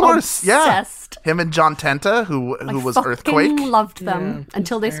was of course, obsessed. Yeah. Him and John Tenta, who was Earthquake. I loved them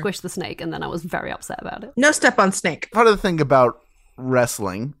until they squished the snake, and then I was very upset about it. No step on snake. Part of the thing about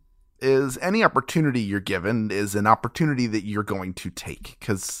wrestling is any opportunity you're given is an opportunity that you're going to take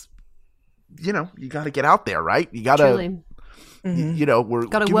because, you know, you got to get out there, right? You got to, you know, we're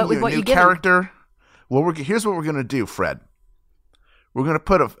giving work with you a what new you give character. Well, here's what we're going to do, Fred. We're going to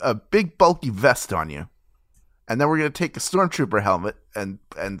put a big bulky vest on you, and then we're going to take a Stormtrooper helmet and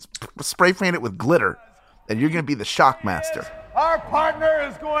spray paint it with glitter, and you're going to be the Shockmaster. Our partner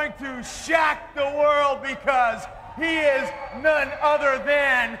is going to shock the world because he is none other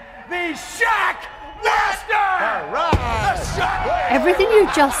than the Shockmaster! All right. Everything you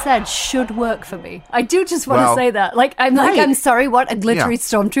just said should work for me. I do just want to say that. I'm sorry, what? A glittery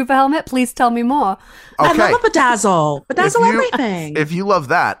Stormtrooper helmet? Please tell me more. Okay. I love a bedazzle. Bedazzle everything. If you love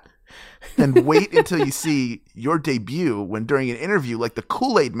that, then wait until you see your debut when during an interview, like the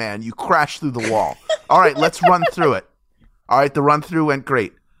Kool-Aid Man, you crash through the wall. All right, let's run through it. All right, the run through went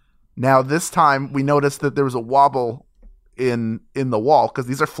great. Now this time we noticed that there was a wobble in the wall because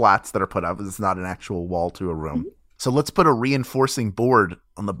these are flats that are put up. It's not an actual wall to a room. So let's put a reinforcing board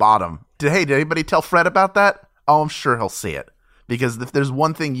on the bottom. Did anybody tell Fred about that? Oh, I'm sure he'll see it. Because if there's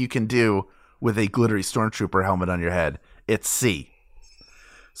one thing you can do with a glittery Stormtrooper helmet on your head, It's C.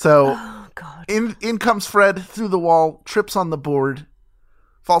 So in comes Fred through the wall, trips on the board,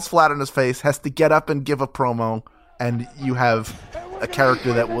 falls flat on his face, has to get up and give a promo, and you have a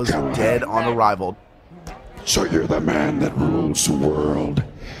character that was dead on arrival. So you're the man that rules the world.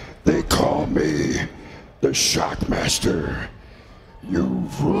 They call me the Shockmaster.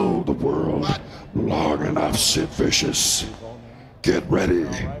 You've ruled the world long enough, Sid Vicious. Get ready.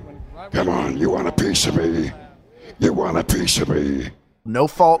 Come on, you want a piece of me? You want a piece of me? No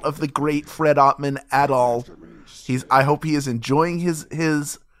fault of the great Fred Ottman at all. I hope he is enjoying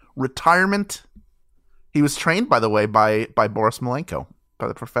his retirement. He was trained, by the way, by Boris Malenko, by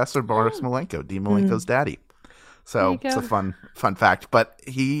the Professor Boris Malenko, Dean Malenko's daddy. So it's a fun fact. But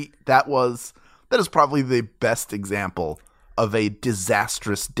that is probably the best example of a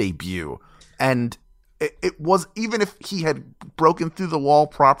disastrous debut. And it was, even if he had broken through the wall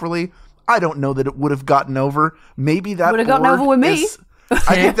properly, I don't know that it would have gotten over. Maybe that would have gotten over with me.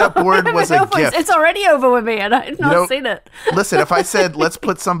 I think that board was a gift. It's already over with me, and I've not seen it. Listen, if I said, let's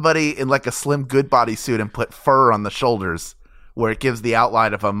put somebody in like a Slim Goodbody suit and put fur on the shoulders where it gives the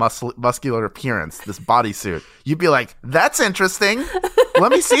outline of a muscular appearance, this bodysuit, you'd be like, that's interesting.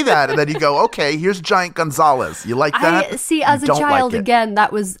 Let me see that. And then you go, okay, here's Giant Gonzalez. You like that? As a child, again,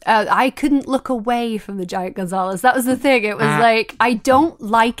 that was, I couldn't look away from the Giant Gonzalez. That was the thing. It was like, I don't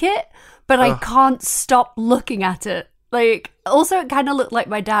like it, but I can't stop looking at it. Like, also, it kind of looked like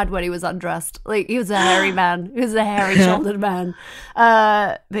my dad when he was undressed. Like, he was a hairy man. He was a hairy-shouldered man.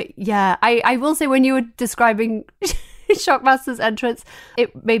 But yeah, I will say, when you were describing Shockmaster's entrance,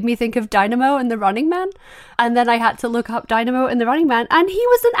 it made me think of Dynamo and the Running Man. And then I had to look up Dynamo and the Running Man, and he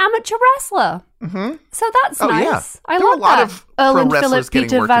was an amateur wrestler. Mm-hmm. So that's nice. Yeah. I love that. Erlen Philip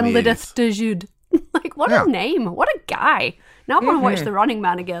Peter Van Lideth de Jude. Like, what a name. What a guy. Now I want to watch the Running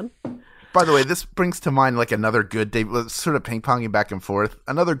Man again. By the way, this brings to mind like another good debut, sort of ping-ponging back and forth.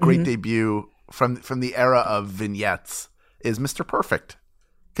 Another great debut from the era of vignettes is Mr. Perfect.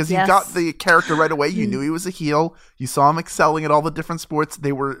 Because you got the character right away. You knew he was a heel. You saw him excelling at all the different sports.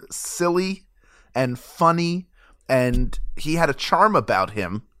 They were silly and funny, and he had a charm about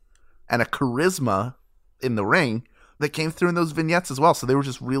him and a charisma in the ring that came through in those vignettes as well. So they were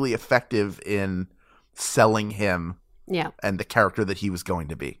just really effective in selling him and the character that he was going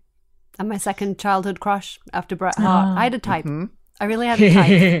to be. And my second childhood crush after Bret Hart. I had a type. I really had a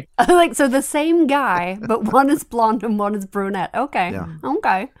type. Like, so the same guy, but one is blonde and one is brunette. Okay. Yeah.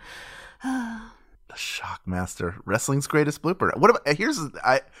 Okay. The Shockmaster, wrestling's greatest blooper. What about,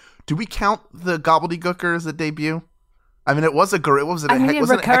 do we count the Gobbledygooker as a debut? I mean, wasn't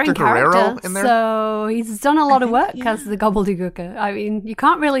Hector Guerrero in there? So he's done a lot of work as the Gobbledygooker. I mean, you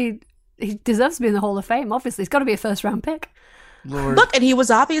can't really, he deserves to be in the Hall of Fame, obviously. He's got to be a first-round pick. Lord. Look, and he was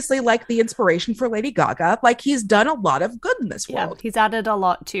obviously like the inspiration for Lady Gaga. Like, he's done a lot of good in this world. He's added a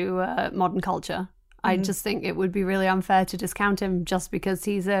lot to modern culture. I just think it would be really unfair to discount him just because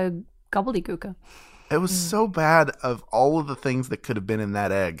he's a gobbledygooker. It was so bad of all of the things that could have been in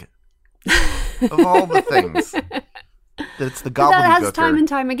that egg. Of all the things. It's the gobbledygooker. That has time and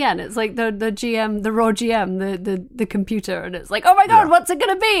time again. It's like the GM, the raw GM, the computer, and it's like, oh my god, what's it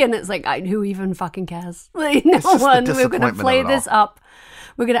gonna be? And it's like, who even fucking cares? Like, no one. We're gonna play this up.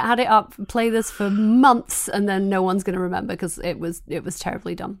 We're gonna add it up, play this for months, and then no one's gonna remember because it was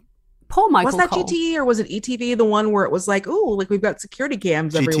terribly done. Poor Michael Was that Cole. GTE or was it ETV, the one where it was like, ooh, like we've got security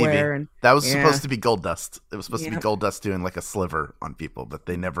cams everywhere? And that was supposed to be Goldust. It was supposed to be Goldust doing like a sliver on people, but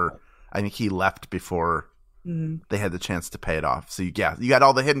they never. I think he left before they had the chance to pay it off. So you got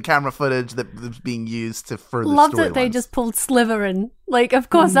all the hidden camera footage that was being used to further. Love that they just pulled Sliver in. Like, of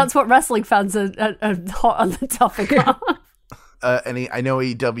course, that's what wrestling fans are hot on the topic of. I know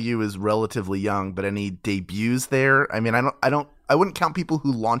AEW is relatively young, but any debuts there? I mean, I wouldn't count people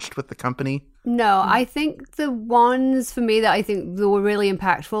who launched with the company. No, I think the ones for me that I think that were really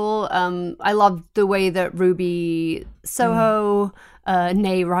impactful. I loved the way that Ruby Soho,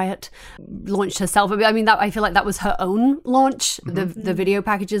 nay Riot, launched herself. I mean, I feel like that was her own launch. The video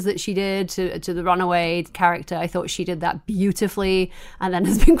packages that she did to the Runaway character, I thought she did that beautifully, and then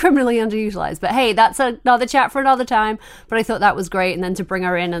has been criminally underutilized. But hey, that's another chat for another time. But I thought that was great, and then to bring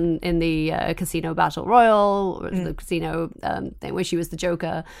her in the Casino Battle Royal, the Casino thing where she was the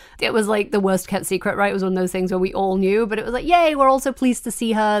Joker, it was like the worst kept secret, right? It was one of those things where we all knew, but it was like, yay, we're also pleased to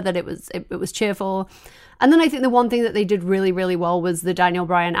see her, that it was cheerful. And then I think the one thing that they did really, really well was the Daniel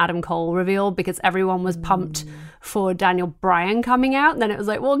Bryan Adam Cole reveal, because everyone was pumped for Daniel Bryan coming out. And then it was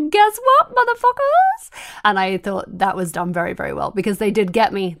like, well, guess what, motherfuckers? And I thought that was done very, very well, because they did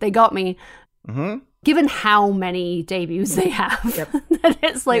get me. They got me. Mm-hmm. given how many debuts they have, that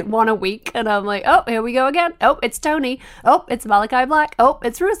it's like one a week, and I'm like, oh, here we go again. Oh, it's Tony. Oh, it's Malachi Black. Oh,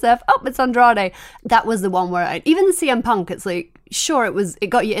 it's Rusev. Oh, it's Andrade. That was the one where even the CM Punk, it's like, sure, it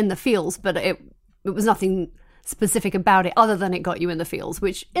got you in the feels, but it was nothing specific about it other than it got you in the feels,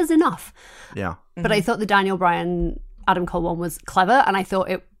 which is enough. Yeah. But I thought the Daniel Bryan Adam Cole one was clever, and I thought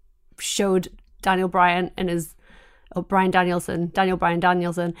it showed Daniel Bryan in his Daniel Bryan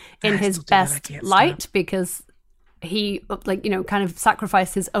Danielson in his best light, because he kind of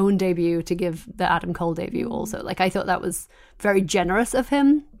sacrificed his own debut to give the Adam Cole debut also. Like, I thought that was very generous of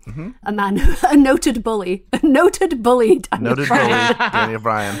him. A man, a noted bully Daniel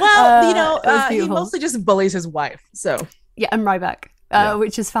Bryan. Well, he mostly just bullies his wife, so. Yeah, and Ryback.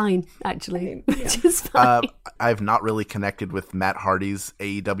 Which is fine, actually. Which is fine. I've not really connected with Matt Hardy's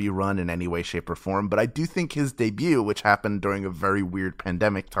AEW run in any way, shape, or form, but I do think his debut, which happened during a very weird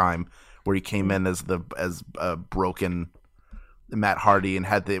pandemic time, where he came in as broken Matt Hardy and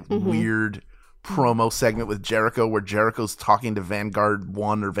had the weird promo segment with Jericho, where Jericho's talking to Vanguard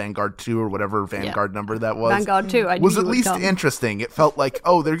 1 or Vanguard 2 or whatever Vanguard number that was. Vanguard 2, I was at least interesting. It felt like,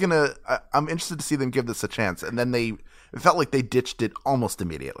 they're gonna. I'm interested to see them give this a chance, and then it felt like they ditched it almost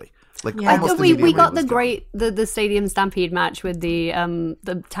immediately. We got the Stadium Stampede match with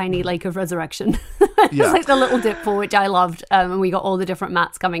the tiny Lake of Resurrection. It's like the little dip for, which I loved, and we got all the different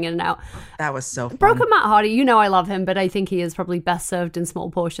mats coming in and out. That was so fun. Broken Matt Hardy, I love him, but I think he is probably best served in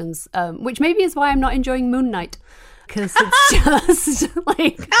small portions, which maybe is why I'm not enjoying Moon Knight. Because it's just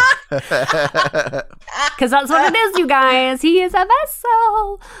like, because that's what it is, you guys. He is a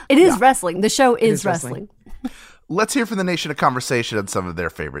vessel. It is wrestling. The show is wrestling. Let's hear from the Nation of Conversation on some of their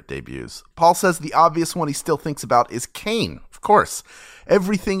favorite debuts. Paul says the obvious one he still thinks about is Kane. Of course.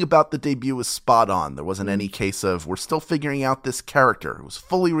 Everything about the debut was spot on. There wasn't any case of, we're still figuring out this character. It was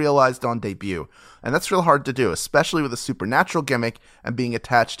fully realized on debut. And that's real hard to do, especially with a supernatural gimmick and being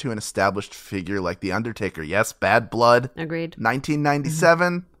attached to an established figure like The Undertaker. Yes, Bad Blood. Agreed.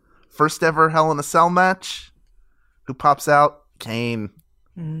 1997. First ever Hell in a Cell match. Who pops out? Kane.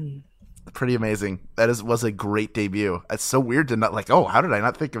 Pretty amazing. That was a great debut. It's so weird to not how did I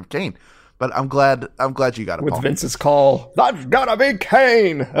not think of Kane? But I'm glad you got it, with Paul. Vince's call. That's gotta be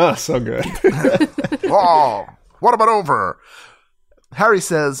Kane. Oh, so good. Oh, what about over? Harry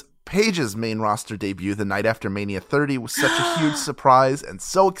says Paige's main roster debut the night after Mania 30 was such a huge surprise and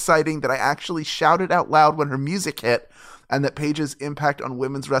so exciting that I actually shouted out loud when her music hit, and that Paige's impact on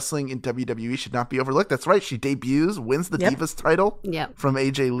women's wrestling in WWE should not be overlooked. That's right. She debuts, wins the Divas title from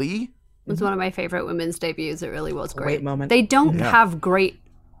AJ Lee. It was one of my favorite women's debuts. It really was great moment. They don't have a great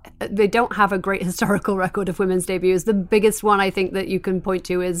historical record of women's debuts. The biggest one I think that you can point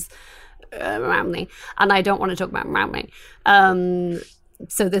to is Romney, and I don't want to talk about Romney.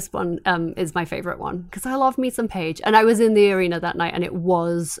 So this one is my favorite one because I love me some Paige, and I was in the arena that night, and it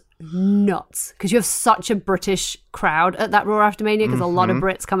was nuts because you have such a British crowd at that Raw after Mania because a lot of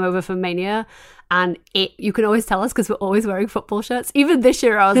Brits come over for Mania. And you can always tell us because we're always wearing football shirts. Even this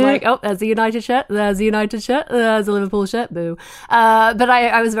year, I was like, oh, there's a United shirt, there's a United shirt, there's a Liverpool shirt, boo. But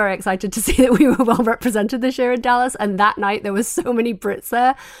I was very excited to see that we were well represented this year in Dallas. And that night, there was so many Brits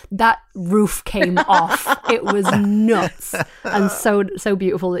there. That roof came off. It was nuts. And so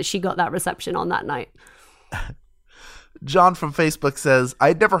beautiful that she got that reception on that night. John from Facebook says,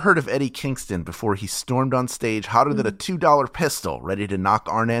 I'd never heard of Eddie Kingston before he stormed on stage hotter than a $2 pistol, ready to knock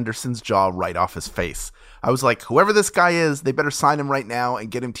Arn Anderson's jaw right off his face. I was like, whoever this guy is, they better sign him right now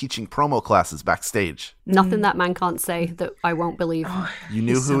and get him teaching promo classes backstage. Nothing that man can't say that I won't believe. You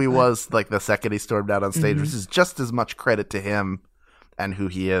knew who he was the second he stormed out on stage, which is just as much credit to him and who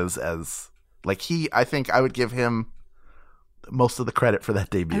he is as, I think I would give him most of the credit for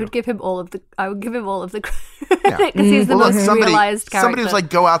that debut. I would give him all of the credit because he's the most realized character. Somebody was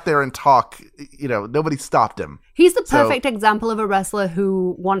go out there and talk. Nobody stopped him. He's the perfect example of a wrestler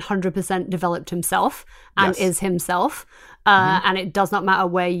who 100% developed himself and is himself. And it does not matter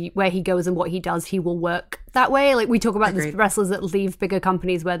where he goes and what he does, he will work that way. We talk about these wrestlers that leave bigger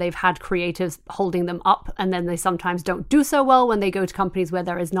companies where they've had creatives holding them up, and then they sometimes don't do so well when they go to companies where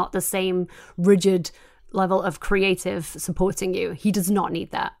there is not the same rigid level of creative supporting you. He does not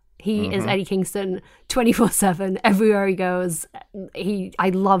need that. He is Eddie Kingston 24/7 everywhere he goes.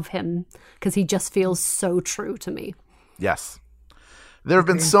 I love him because he just feels so true to me. Yes. There have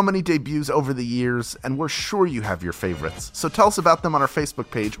been so many debuts over the years, and we're sure you have your favorites. So tell us about them on our Facebook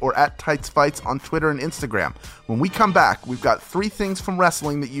page or at Tights Fights on Twitter and Instagram. When we come back, we've got 3 things from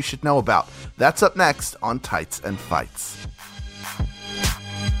wrestling that you should know about. That's up next on Tights and Fights.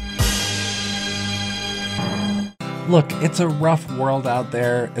 Look, it's a rough world out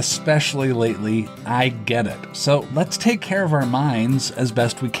there, especially lately. I get it. So let's take care of our minds as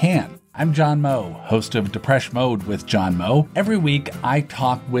best we can. I'm John Moe, host of Depeche Mode with John Moe. Every week, I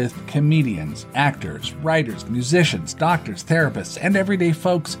talk with comedians, actors, writers, musicians, doctors, therapists, and everyday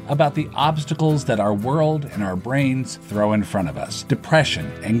folks about the obstacles that our world and our brains throw in front of us. Depression,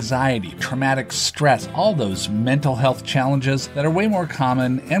 anxiety, traumatic stress, all those mental health challenges that are way more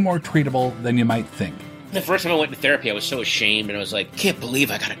common and more treatable than you might think. The first time I went to therapy, I was so ashamed, and I was like, can't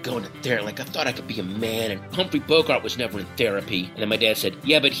believe I gotta go into therapy. Like, I thought I could be a man, and Humphrey Bogart was never in therapy. And then my dad said,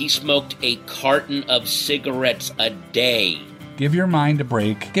 yeah, but he smoked a carton of cigarettes a day. Give your mind a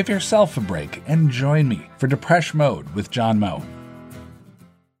break, give yourself a break, and join me for Depeche Mode with John Moe.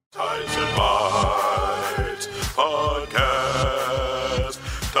 Tights and Bites Podcast.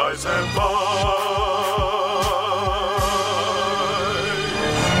 Tights and Bites.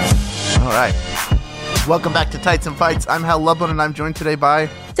 All right. Welcome back to Tights and Fights. I'm Hal Lublin, and I'm joined today by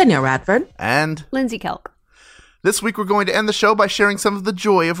Danielle Radford and Lindsay Kelk. This week we're going to end the show by sharing some of the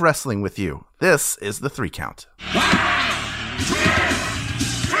joy of wrestling with you. This is the 3 Count.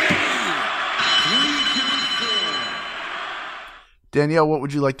 Danielle, what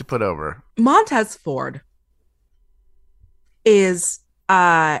would you like to put over? Montez Ford is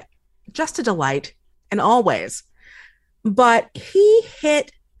just a delight in all ways, but he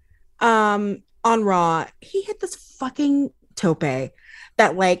hit on Raw, he hit this fucking tope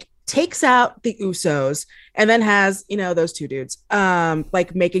that like takes out the Usos and then has, you know, those two dudes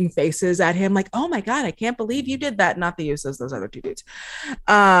like making faces at him like, oh my God, I can't believe you did that. Not the Usos, those other two dudes.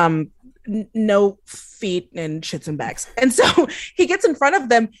 No feet and shits and bags. And so he gets in front of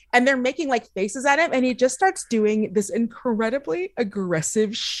them and they're making like faces at him and he just starts doing this incredibly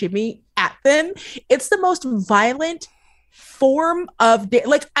aggressive shimmy at them. It's the most violent form of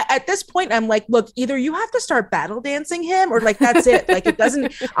like at this point I'm like, look, either you have to start battle dancing him or like that's it. Like it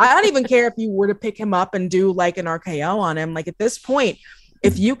doesn't, I don't even care if you were to pick him up and do like an RKO on him. Like at this point,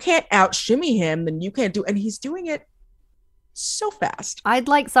 if you can't out shimmy him, then you can't do, and he's doing it so fast. I'd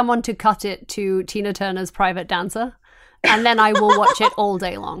like someone to cut it to Tina Turner's Private Dancer, and then I will watch it all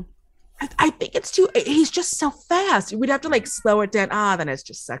day long. I think it's too, he's just so fast. We'd have to like slow it down. Then it's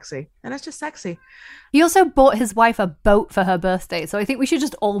just sexy. He also bought his wife a boat for her birthday. So I think we should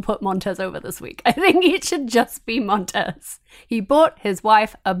just all put Montez over this week. I think it should just be Montez. He bought his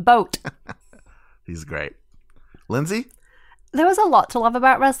wife a boat. He's great. Lindsay? There was a lot to love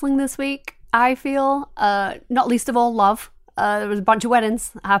about wrestling this week, I feel. Not least of all, love. There was a bunch of weddings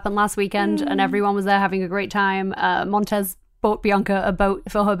that happened last weekend and everyone was there having a great time. Montez bought Bianca a boat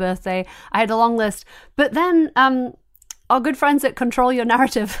for her birthday. I had a long list. But then our good friends at Control Your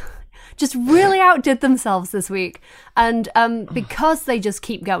Narrative just really outdid themselves this week. And because they just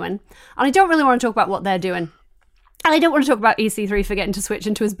keep going, and I don't really want to talk about what they're doing. And I don't want to talk about EC3 forgetting to switch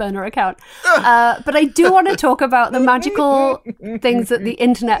into his burner account. But I do want to talk about the magical things that the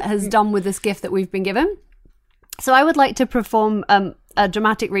internet has done with this gift that we've been given. So I would like to perform a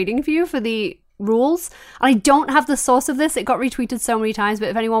dramatic reading for you for the rules. And I don't have the source of this. It got retweeted so many times, but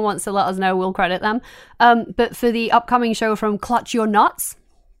if anyone wants to let us know, we'll credit them. But for the upcoming show from Clutch Your Nuts,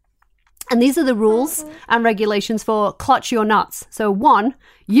 and these are the rules and regulations for Clutch Your Nuts. So 1,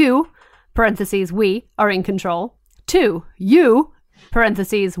 you, parentheses, we, are in control. 2, you,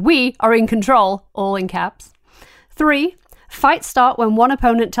 parentheses, we, are in control, all in caps. 3, fights start when one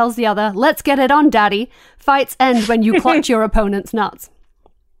opponent tells the other, let's get it on, daddy. Fights end when you clutch your opponent's nuts.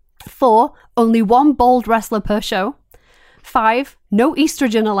 4, only one bald wrestler per show. 5, no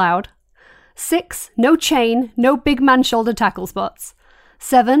estrogen allowed. 6, no chain, no big man shoulder tackle spots.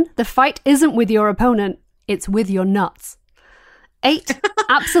 7, the fight isn't with your opponent, it's with your nuts. 8,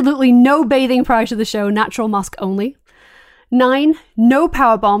 absolutely no bathing prior to the show, natural musk only. 9, no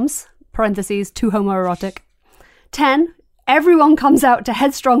power bombs, parentheses, too homoerotic. 10, everyone comes out to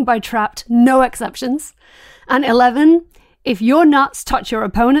Headstrong by Trapped, no exceptions. And 11, if your nuts touch your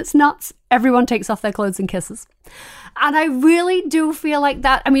opponent's nuts, everyone takes off their clothes and kisses. And I really do feel like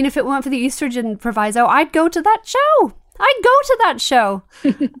that. I mean, if it weren't for the estrogen proviso, I'd go to that show.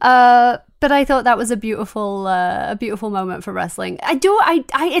 But I thought that was a beautiful moment for wrestling.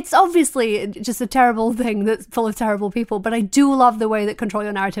 It's obviously just a terrible thing that's full of terrible people, but I do love the way that Control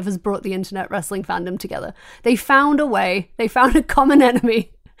Your Narrative has brought the internet wrestling fandom together. They found a way. They found a common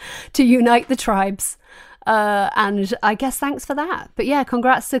enemy to unite the tribes. And I guess thanks for that. But yeah,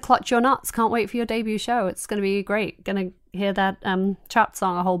 congrats to Clutch Your Nuts. Can't wait for your debut show. It's going to be great. Going to hear that chat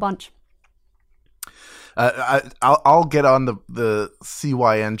song a whole bunch. I'll get on the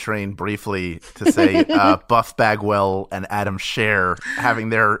CYN train briefly to say Buff Bagwell and Adam Scherr having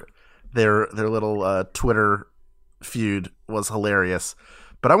their little Twitter feud was hilarious.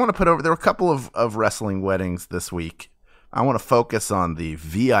 But I want to there were a couple of wrestling weddings this week. I want to focus on the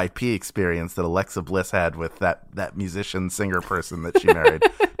VIP experience that Alexa Bliss had with that musician singer person that she married.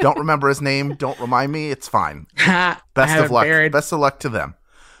 Don't remember his name. Don't remind me. It's fine. Best of luck. Best of luck to them.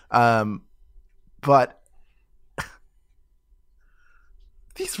 But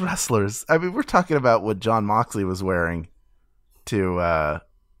these wrestlers, I mean, we're talking about what Jon Moxley was wearing to, I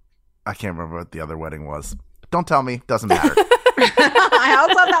can't remember what the other wedding was. Don't tell me. Doesn't matter. I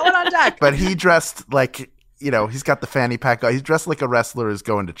also have that one on deck. But he dressed like, he's got the fanny pack on. He's dressed like a wrestler is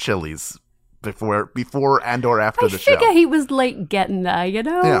going to Chili's before and or after the show. I figure he was late getting there,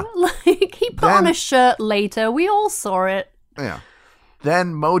 Yeah. Like, he put on a shirt later. We all saw it. Yeah.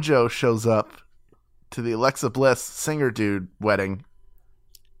 Then Mojo shows up to the Alexa Bliss singer dude wedding,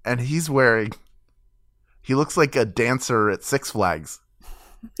 and he looks like a dancer at Six Flags.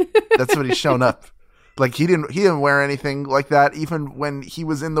 That's what he's shown up. Like, he didn't wear anything like that even when he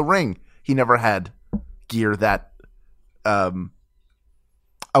was in the ring. He never had gear that I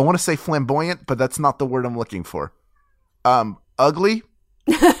want to say flamboyant, but that's not the word I'm looking for. Ugly.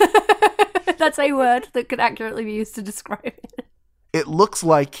 That's a word that could accurately be used to describe it. It looks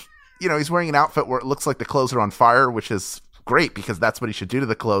like, he's wearing an outfit where it looks like the clothes are on fire, which is great because that's what he should do to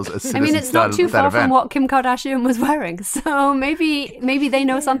the clothes as soon as it's not too far from what Kim Kardashian was wearing. So maybe they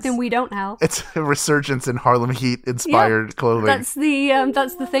know something we don't know. It's a resurgence in Harlem Heat inspired clothing. That's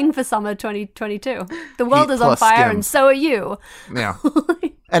the thing for summer 2022. The world is on fire and so are you. Yeah.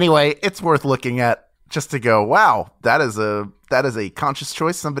 Anyway, it's worth looking at just to go, wow, that is a conscious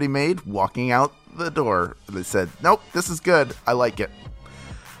choice somebody made walking out the door. They said, nope, this is good. I like it.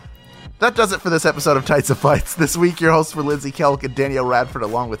 That does it for this episode of Tights and Fights. This week, your hosts were Lindsay Kelk and Danielle Radford,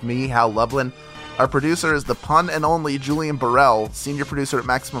 along with me, Hal Lublin. Our producer is the pun and only Julian Burrell. Senior producer at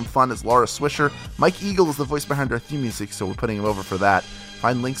Maximum Fun is Laura Swisher. Mike Eagle is the voice behind our theme music, so we're putting him over for that.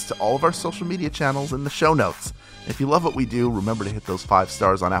 Find links to all of our social media channels in the show notes. If you love what we do, remember to hit those 5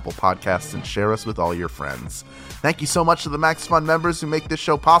 stars on Apple Podcasts and share us with all your friends. Thank you so much to the Max Fun members who make this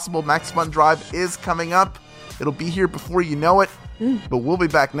show possible. Max Fun Drive is coming up. It'll be here before you know it. But we'll be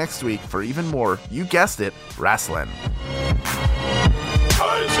back next week for even more, you guessed it, wrestling.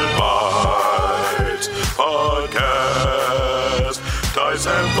 Tights and Fights Podcast. Tights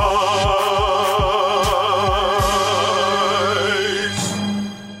and Fights.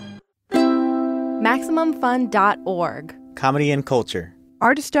 MaximumFun.org. Comedy and culture.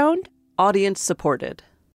 Artist owned, audience supported.